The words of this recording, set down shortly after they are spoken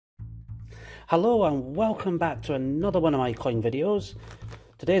Hello and welcome back to another one of my coin videos.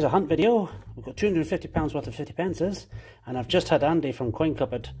 Today's a hunt video. We've got £250 worth of 50 pences, and I've just had Andy from Coin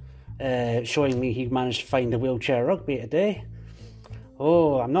Cupboard showing me he managed to find a wheelchair rugby today.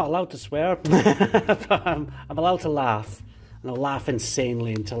 Oh, I'm not allowed to swear, but I'm allowed to laugh. And I'll laugh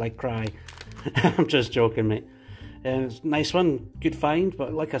insanely until I cry. I'm just joking, mate. It's a nice one, good find,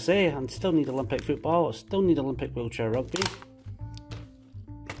 but like I say, I still need Olympic football, I still need Olympic wheelchair rugby.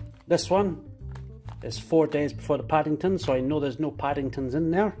 This one is 4 days before the Paddington, so I know there's no Paddingtons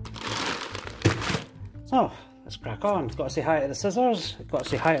in there. So, let's crack on. Got to say hi to the scissors, got to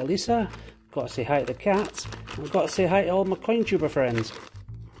say hi to Lisa, got to say hi to the cats, and got to say hi to all my coin tuber friends.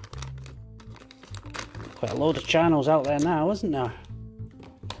 Quite a load of channels out there now, isn't there?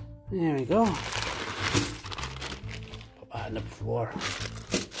 There we go. Put that in the floor.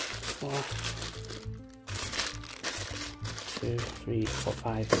 4, 2, 3, 4,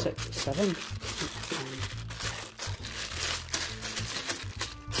 5, 6, 7.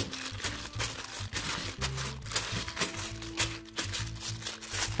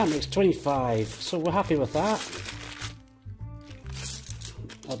 That makes 25, so we're happy with that.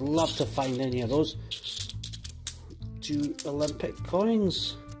 I'd love to find any of those 2 Olympic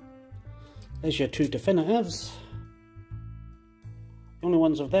coins. There's your 2 definitives. The only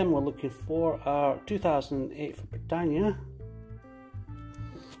ones of them we're looking for are 2008 for Britannia,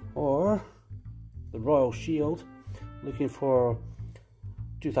 or the Royal Shield, looking for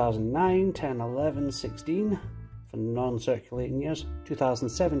 2009, 10, 11, 16 for non-circulating years,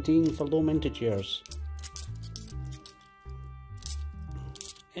 2017 for low mintage years.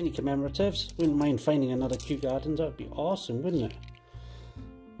 Any commemoratives? Wouldn't mind finding another Kew Gardens, that would be awesome, wouldn't it?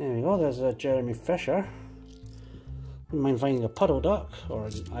 There we go, there's a Jeremy Fisher. Wouldn't mind finding a Puddle Duck or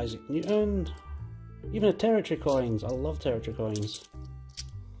an Isaac Newton. Even a Territory Coins, I love Territory Coins.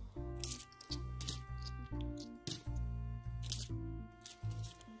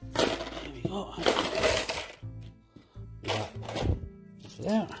 There we go.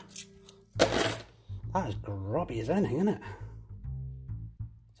 There. That is grubby as anything, isn't it?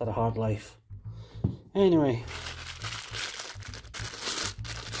 It's had a hard life. Anyway.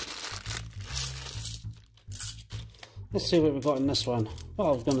 Let's see what we've got in this one.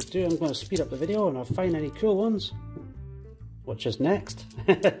 What I'm going to do, I'm going to speed up the video and I'll find any cool ones. Which is next.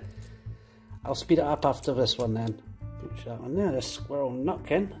 I'll speed it up after this one then. Put that one there, this squirrel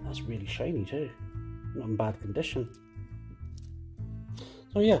nutkin. That's really shiny too. Not in bad condition.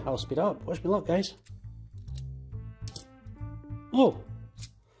 So yeah, I'll speed up. Wish me luck, guys. Oh!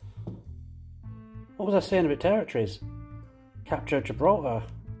 What was I saying about territories? Capture Gibraltar.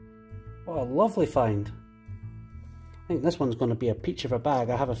 What a lovely find. I think this one's going to be a peach of a bag,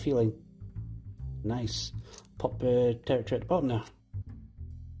 I have a feeling. Nice. Pop territory at the bottom there.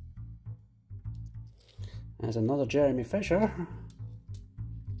 There's another Jeremy Fisher.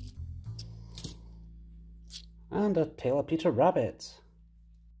 And a Taylor Peter Rabbit.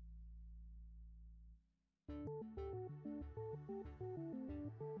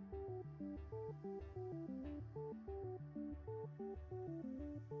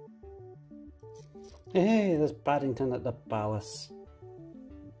 Hey, there's Paddington at the Palace.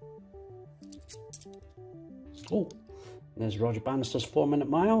 Oh, there's Roger Bannister's 4-minute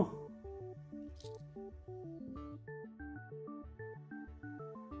mile.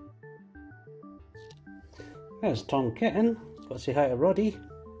 There's Tom Kitten. Got to say hi to Roddy.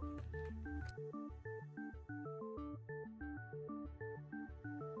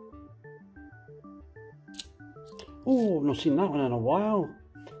 Oh, I've not seen that one in a while.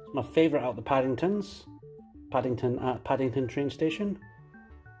 My favourite out of the Paddingtons. Paddington at Paddington train station.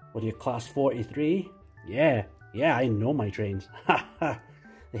 What are you, class 43? Yeah, I know my trains. The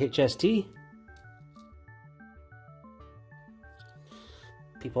HST.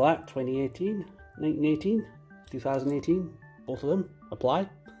 People Act 2018, 1918, 2018. Both of them apply.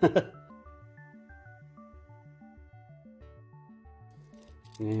 There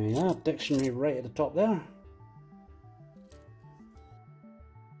we are, dictionary right at the top there.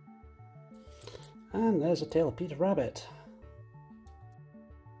 And there's a Taylor Peter Rabbit.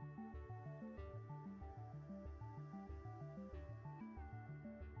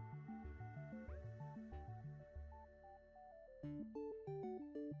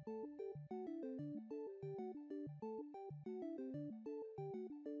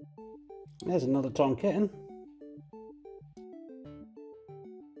 There's another Tom Kitten.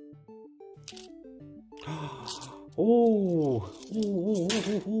 Oh,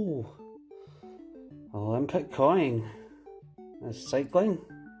 Olympic coin. There's cycling.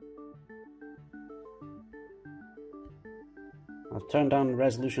 I've turned down the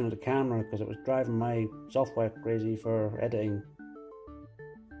resolution of the camera because it was driving my software crazy for editing.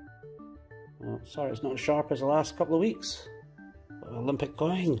 Oh, sorry, it's not as sharp as the last couple of weeks. But Olympic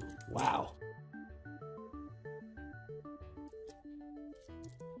coin, wow.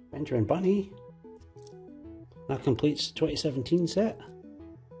 Benjamin Bunny. That completes the 2017 set.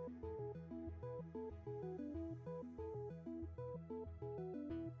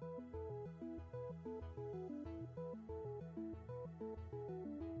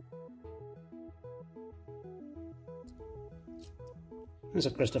 There's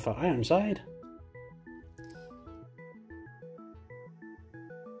a Christopher Ironside.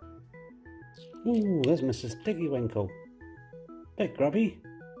 Ooh, there's Mrs. Diggywinkle. Bit grubby.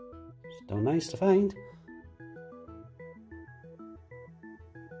 Still nice to find.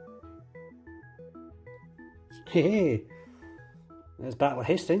 Hey, there's Battle of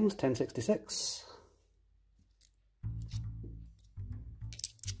Hastings, 1066.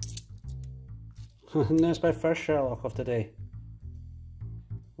 And there's my first Sherlock of today.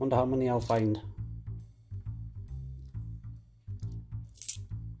 Wonder how many I'll find.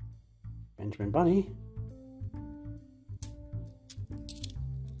 Benjamin Bunny.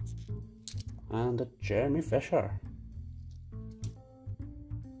 And a Jeremy Fisher.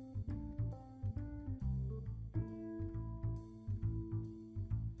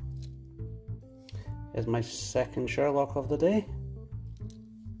 Here's my second Sherlock of the day.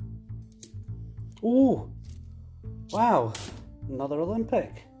 Ooh! Wow! Another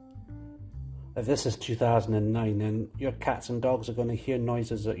Olympic. If this is 2009, then your cats and dogs are going to hear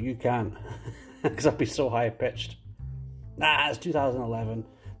noises that you can't. Because I'll be so high pitched. Nah, it's 2011.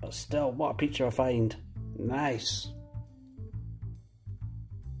 But still, what a picture I find. Nice.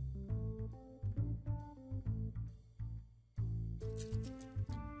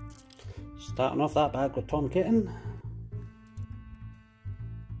 Starting off that bag with Tom Kitten.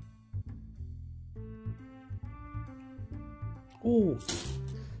 Ooh,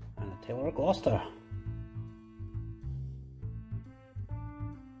 and a Taylor of Gloucester.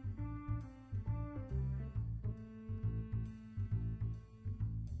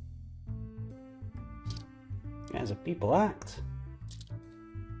 There's a People Act.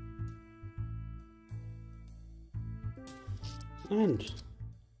 And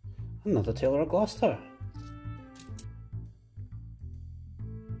another Taylor of Gloucester.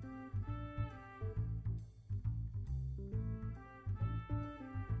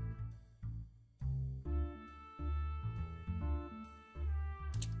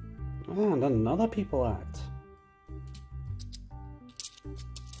 And another People Act.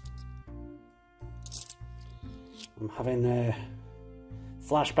 I'm having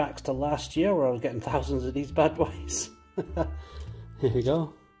flashbacks to last year where I was getting thousands of these bad boys. Here we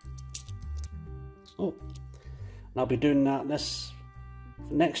go. Oh, and I'll be doing that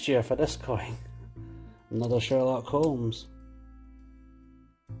next year for this coin. Another Sherlock Holmes.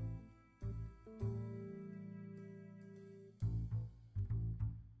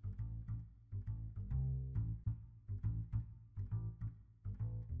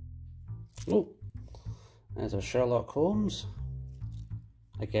 Oh, there's a Sherlock Holmes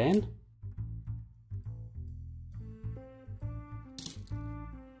again.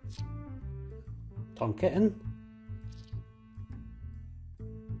 Tom Kitten.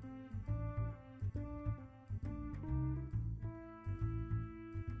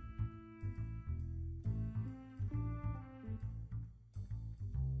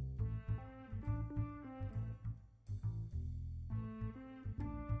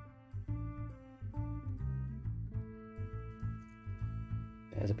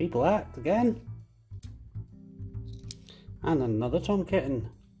 There's a People Act again. And another Tom Kitten.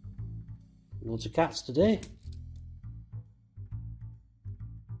 Loads of cats today.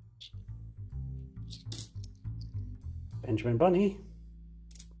 Benjamin Bunny.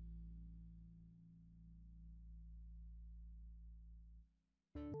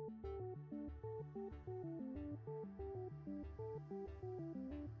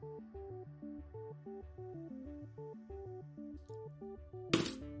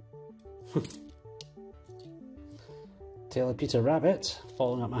 Taylor Peter Rabbit,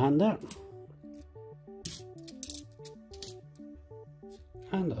 following up my hand there.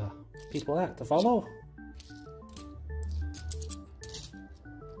 And a People Act to follow.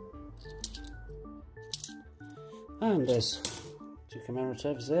 And there's two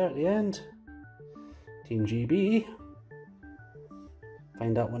commemoratives there at the end. Team GB.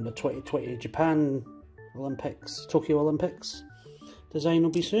 Find out when the 2020 Japan Olympics, Tokyo Olympics design will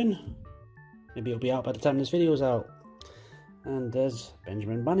be soon. Maybe it'll be out by the time this video's out. And there's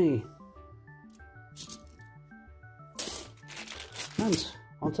Benjamin Bunny. And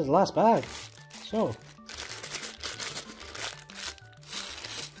on to the last bag. So,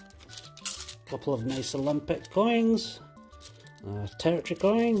 a couple of nice Olympic coins, a territory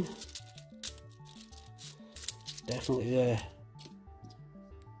coin, definitely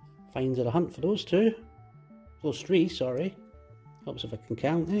finds it a hunt for those three, sorry, helps if I can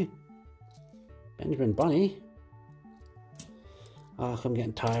count, eh? Benjamin Bunny. Ah, I'm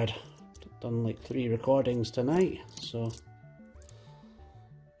getting tired, done like 3 recordings tonight, so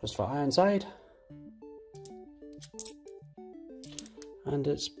just for Ironside. And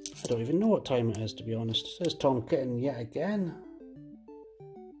it's, I don't even know what time it is, to be honest. It says Tom Kitten yet again.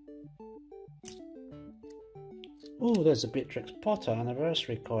 Oh, there's a Beatrix Potter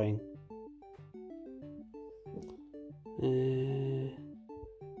anniversary coin.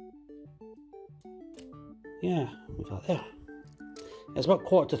 Yeah, we got there. It's about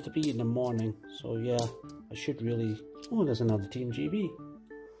 2:45 in the morning, so yeah, I should really... Oh, there's another Team GB.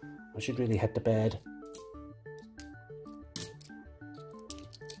 I should really head to bed.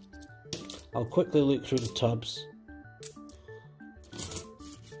 I'll quickly look through the tubs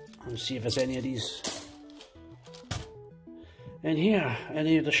and see if there's any of these in here,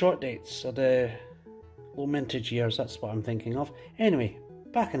 any of the short dates or the low mintage years. That's what I'm thinking of. Anyway,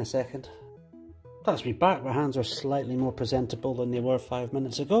 back in a second. That's me back. My hands are slightly more presentable than they were 5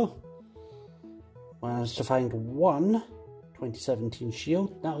 minutes ago. Managed to find one 2017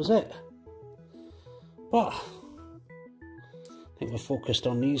 Shield, that was it. But I think we're focused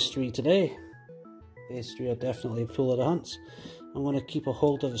on these 3 today. These 3 are definitely full of the hunts. I'm going to keep a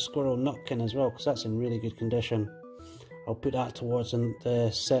hold of the Squirrel Nutkin as well, because that's in really good condition. I'll put that towards the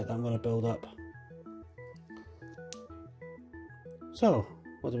set that I'm going to build up. So,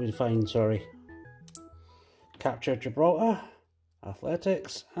 what did we find? Sorry. Captured Gibraltar,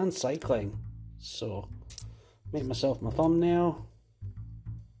 athletics, and cycling. So, make myself my thumbnail.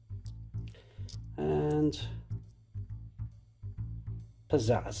 And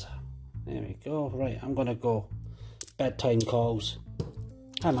pizzazz. There we go. Right, I'm gonna go. Bedtime calls.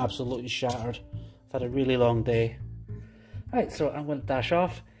 I'm absolutely shattered. I've had a really long day. Right, so I'm gonna dash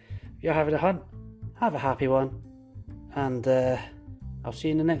off. If you're having a hunt, have a happy one. And I'll see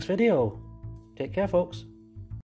you in the next video. Take care, folks.